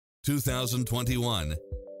2021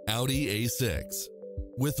 Audi A6.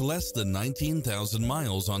 With less than 19,000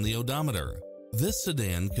 miles on the odometer, this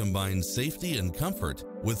sedan combines safety and comfort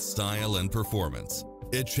with style and performance.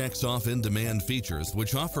 It checks off in-demand features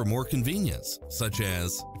which offer more convenience, such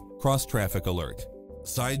as cross-traffic alert,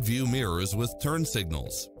 side view mirrors with turn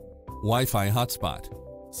signals, Wi-Fi hotspot,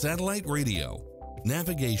 satellite radio,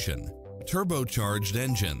 navigation, turbocharged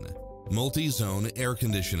engine, multi-zone air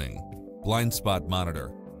conditioning, blind spot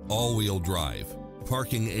monitor, all-wheel drive,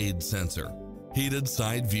 parking aid sensor, heated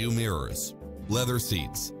side view mirrors, leather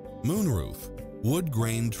seats, moonroof, wood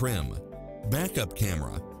grain trim, backup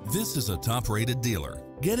camera. This is a top-rated dealer.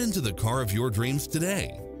 Get into the car of your dreams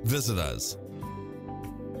today. Visit us.